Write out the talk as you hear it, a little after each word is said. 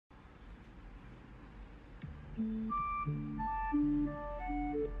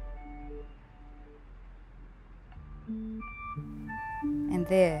And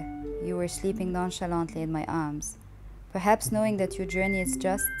there, you were sleeping nonchalantly in my arms, perhaps knowing that your journey is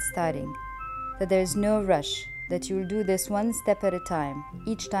just starting, that there is no rush, that you will do this one step at a time,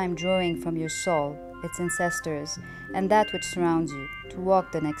 each time drawing from your soul, its ancestors, and that which surrounds you, to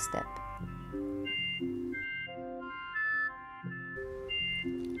walk the next step.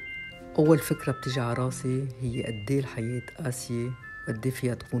 أول فكرة بتجي على راسي هي قديه الحياة قاسية وقديه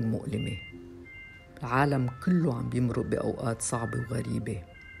فيها تكون مؤلمة. العالم كله عم بيمرق بأوقات صعبة وغريبة.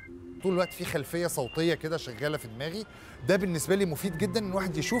 طول الوقت في خلفية صوتية كده شغالة في دماغي، ده بالنسبة لي مفيد جدا إن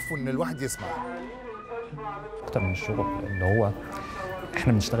الواحد يشوف وإن الواحد يسمع. أكتر من الشغل اللي هو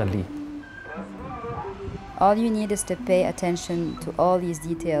إحنا بنشتغل ليه. All you need is to pay attention to all these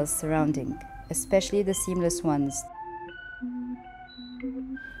details surrounding, especially the seamless ones.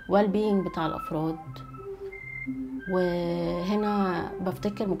 well-being بتاع الأفراد. وهنا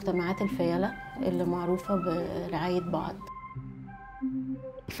بفتكر مجتمعات الفيلة اللي معروفة برعاية بعض.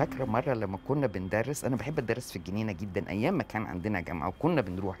 فاكرة مرة لما كنا بندرس، أنا بحب أدرس في الجنينة جدا أيام ما كان عندنا جامعة وكنا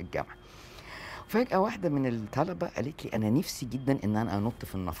بنروح الجامعة. فجأة واحدة من الطلبة قالت لي أنا نفسي جدا إن أنا أنط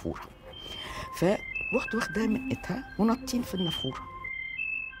في النافورة. فرحت واخداها من إيدها ونطين في النافورة.